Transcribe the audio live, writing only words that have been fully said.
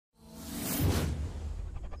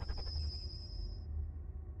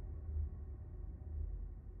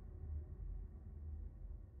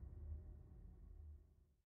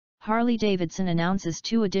Harley-Davidson announces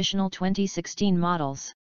 2 additional 2016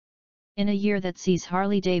 models. In a year that sees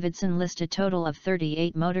Harley-Davidson list a total of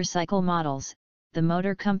 38 motorcycle models, the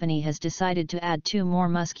motor company has decided to add 2 more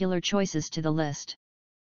muscular choices to the list.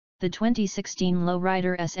 The 2016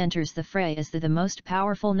 Lowrider S enters the fray as the most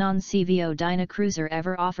powerful non-CVO Dyna cruiser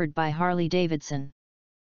ever offered by Harley-Davidson.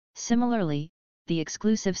 Similarly, the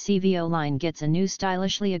exclusive CVO line gets a new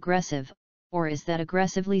stylishly aggressive, or is that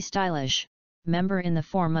aggressively stylish, member in the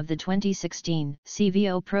form of the 2016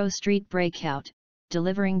 CVO Pro Street Breakout,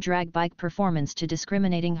 delivering drag bike performance to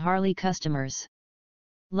discriminating Harley customers.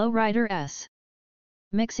 Lowrider S.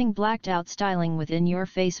 Mixing blacked-out styling with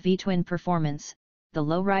in-your-face V-twin performance, the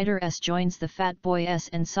Lowrider S joins the Fat Boy S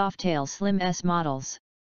and Softail Slim S models.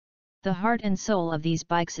 The heart and soul of these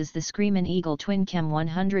bikes is the Screamin' Eagle Twin Cam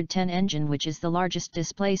 110 engine, which is the largest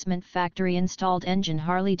displacement factory-installed engine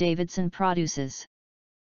Harley-Davidson produces.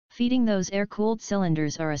 Feeding those air-cooled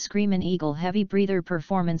cylinders are a Screamin' Eagle heavy breather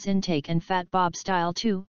performance intake and Fat Bob style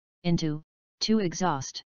 2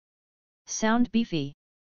 exhaust. Sound beefy.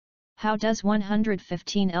 How does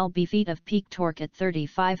 115 lb-ft of peak torque at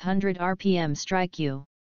 3,500 rpm strike you?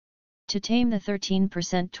 To tame the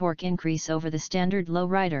 13% torque increase over the standard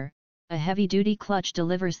Lowrider, a heavy-duty clutch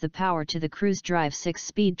delivers the power to the cruise drive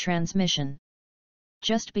 6-speed transmission.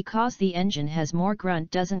 Just because the engine has more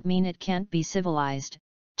grunt doesn't mean it can't be civilized,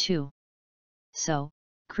 too. So,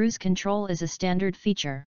 cruise control is a standard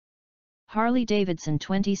feature. Harley-Davidson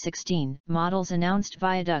 2016 models announced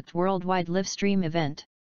Viaduct Worldwide Livestream event.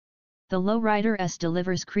 The Lowrider S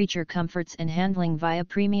delivers creature comforts and handling via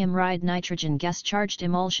premium ride nitrogen gas-charged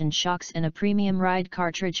emulsion shocks and a premium ride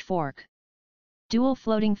cartridge fork. Dual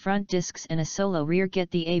floating front discs and a solo rear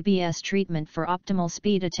get the ABS treatment for optimal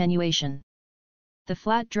speed attenuation. The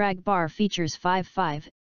flat drag bar features 5.5"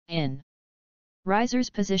 risers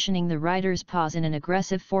positioning the rider's paws in an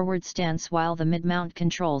aggressive forward stance, while the mid-mount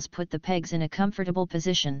controls put the pegs in a comfortable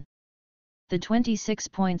position. The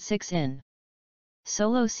 26.6"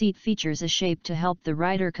 solo seat features a shape to help the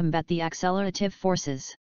rider combat the accelerative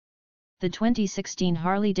forces. The 2016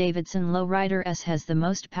 Harley-Davidson Lowrider S has the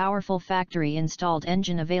most powerful factory-installed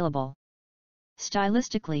engine available.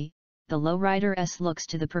 Stylistically, the Lowrider S looks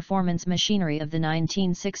to the performance machinery of the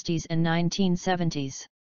 1960s and 1970s.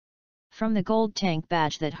 From the gold tank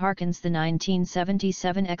badge that harkens the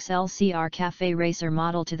 1977 XLCR Cafe Racer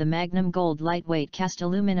model to the Magnum Gold lightweight cast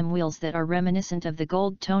aluminum wheels that are reminiscent of the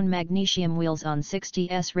gold tone magnesium wheels on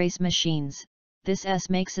 60s race machines, this S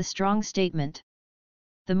makes a strong statement.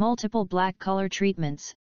 The multiple black color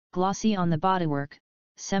treatments, glossy on the bodywork,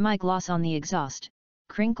 semi-gloss on the exhaust,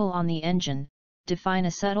 crinkle on the engine, define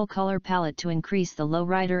a subtle color palette to increase the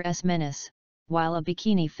Lowrider S menace, while a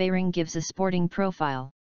bikini fairing gives a sporting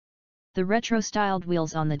profile. The retro-styled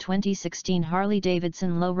wheels on the 2016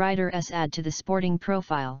 Harley-Davidson Lowrider S add to the sporting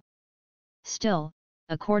profile. Still,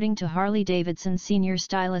 according to Harley-Davidson senior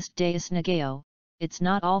stylist Deus Nagao, it's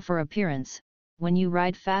not all for appearance. When you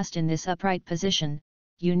ride fast in this upright position,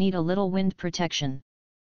 you need a little wind protection.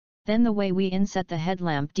 Then the way we inset the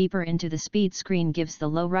headlamp deeper into the speed screen gives the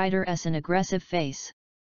Lowrider S an aggressive face.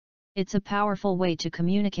 It's a powerful way to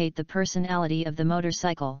communicate the personality of the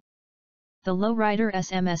motorcycle. The Lowrider S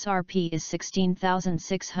MSRP is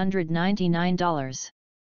 $16,699.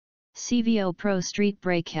 CVO Pro Street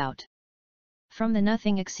Breakout. From the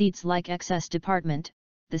Nothing Exceeds Like Excess department,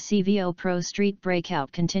 the CVO Pro Street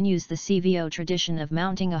Breakout continues the CVO tradition of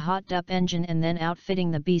mounting a hot-up engine and then outfitting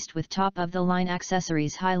the beast with top-of-the-line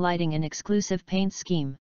accessories highlighting an exclusive paint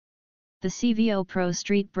scheme. The CVO Pro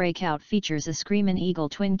Street Breakout features a Screamin' Eagle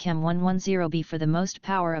Twin Cam 110B for the most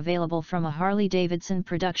power available from a Harley-Davidson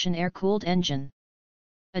production air-cooled engine.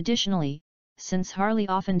 Additionally, since Harley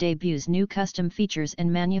often debuts new custom features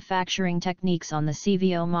and manufacturing techniques on the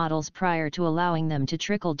CVO models prior to allowing them to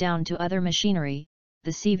trickle down to other machinery,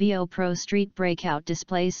 the CVO Pro Street Breakout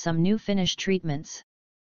displays some new finish treatments.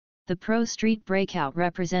 The Pro Street Breakout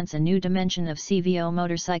represents a new dimension of CVO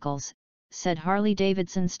motorcycles, said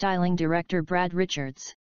Harley-Davidson styling director Brad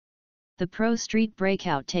Richards. The Pro Street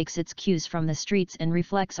Breakout takes its cues from the streets and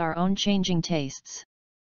reflects our own changing tastes.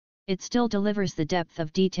 It still delivers the depth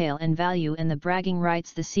of detail and value and the bragging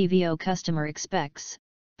rights the CVO customer expects,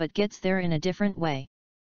 but gets there in a different way.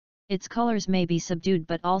 Its colors may be subdued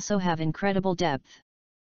but also have incredible depth.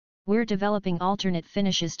 We're developing alternate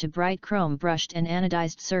finishes to bright chrome brushed and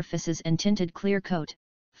anodized surfaces and tinted clear coat,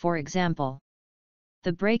 for example.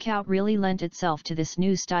 The Breakout really lent itself to this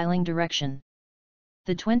new styling direction.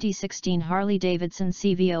 The 2016 Harley-Davidson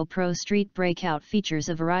CVO Pro Street Breakout features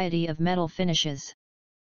a variety of metal finishes.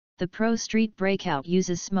 The Pro Street Breakout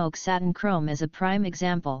uses smoke satin chrome as a prime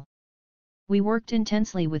example. We worked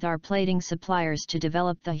intensely with our plating suppliers to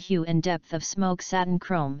develop the hue and depth of smoke satin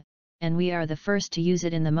chrome, and we are the first to use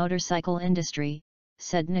it in the motorcycle industry,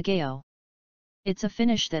 said Nagao. It's a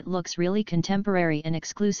finish that looks really contemporary and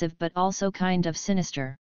exclusive but also kind of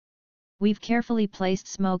sinister. We've carefully placed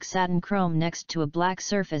smoke satin chrome next to a black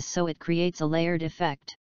surface so it creates a layered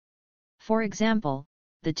effect. For example,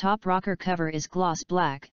 the top rocker cover is gloss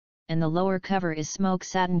black, and the lower cover is smoke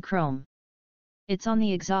satin chrome. It's on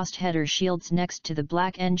the exhaust header shields next to the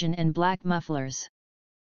black engine and black mufflers.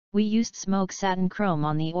 We used smoke satin chrome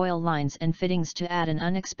on the oil lines and fittings to add an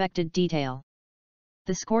unexpected detail.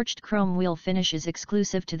 The scorched chrome wheel finish is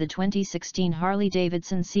exclusive to the 2016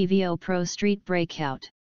 Harley-Davidson CVO Pro Street Breakout.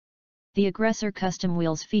 The Aggressor custom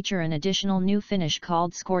wheels feature an additional new finish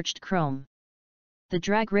called scorched chrome. The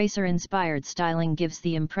drag racer-inspired styling gives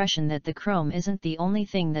the impression that the chrome isn't the only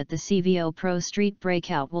thing that the CVO Pro Street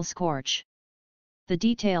Breakout will scorch. The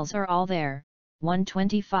details are all there: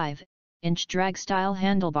 125-inch drag-style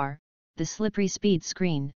handlebar, the slippery speed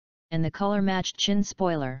screen, and the color-matched chin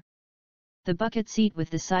spoiler. The bucket seat with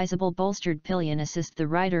the sizable bolstered pillion assist the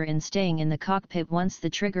rider in staying in the cockpit once the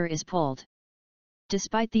trigger is pulled.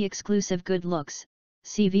 Despite the exclusive good looks,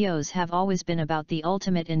 CVOs have always been about the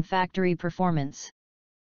ultimate in factory performance.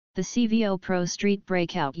 The CVO Pro Street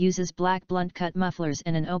Breakout uses black blunt-cut mufflers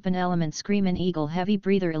and an open-element Screamin' Eagle Heavy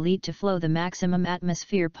Breather Elite to flow the maximum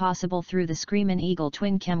atmosphere possible through the Screamin' Eagle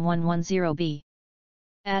Twin Cam 110B.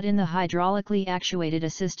 Add in the hydraulically actuated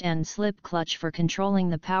assist and slip clutch for controlling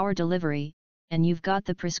the power delivery, and you've got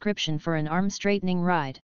the prescription for an arm-straightening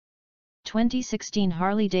ride. 2016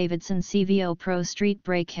 Harley-Davidson CVO Pro Street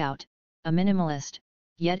Breakout, a minimalist,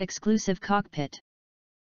 yet exclusive cockpit.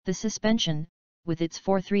 The suspension, with its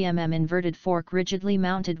 43mm inverted fork rigidly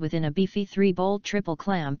mounted within a beefy 3-bolt triple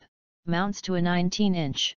clamp, mounts to a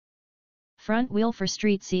 19-inch front wheel for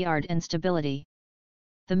street yard and stability.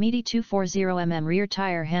 The meaty 240mm rear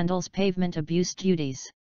tire handles pavement abuse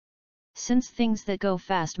duties. Since things that go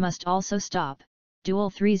fast must also stop, dual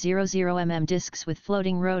 300mm discs with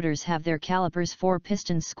floating rotors have their calipers 4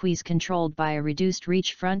 pistons squeeze controlled by a reduced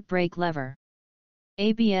reach front brake lever.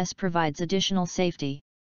 ABS provides additional safety.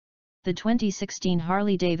 The 2016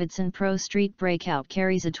 Harley-Davidson Pro Street Breakout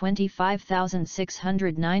carries a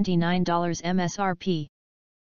 $25,699 MSRP.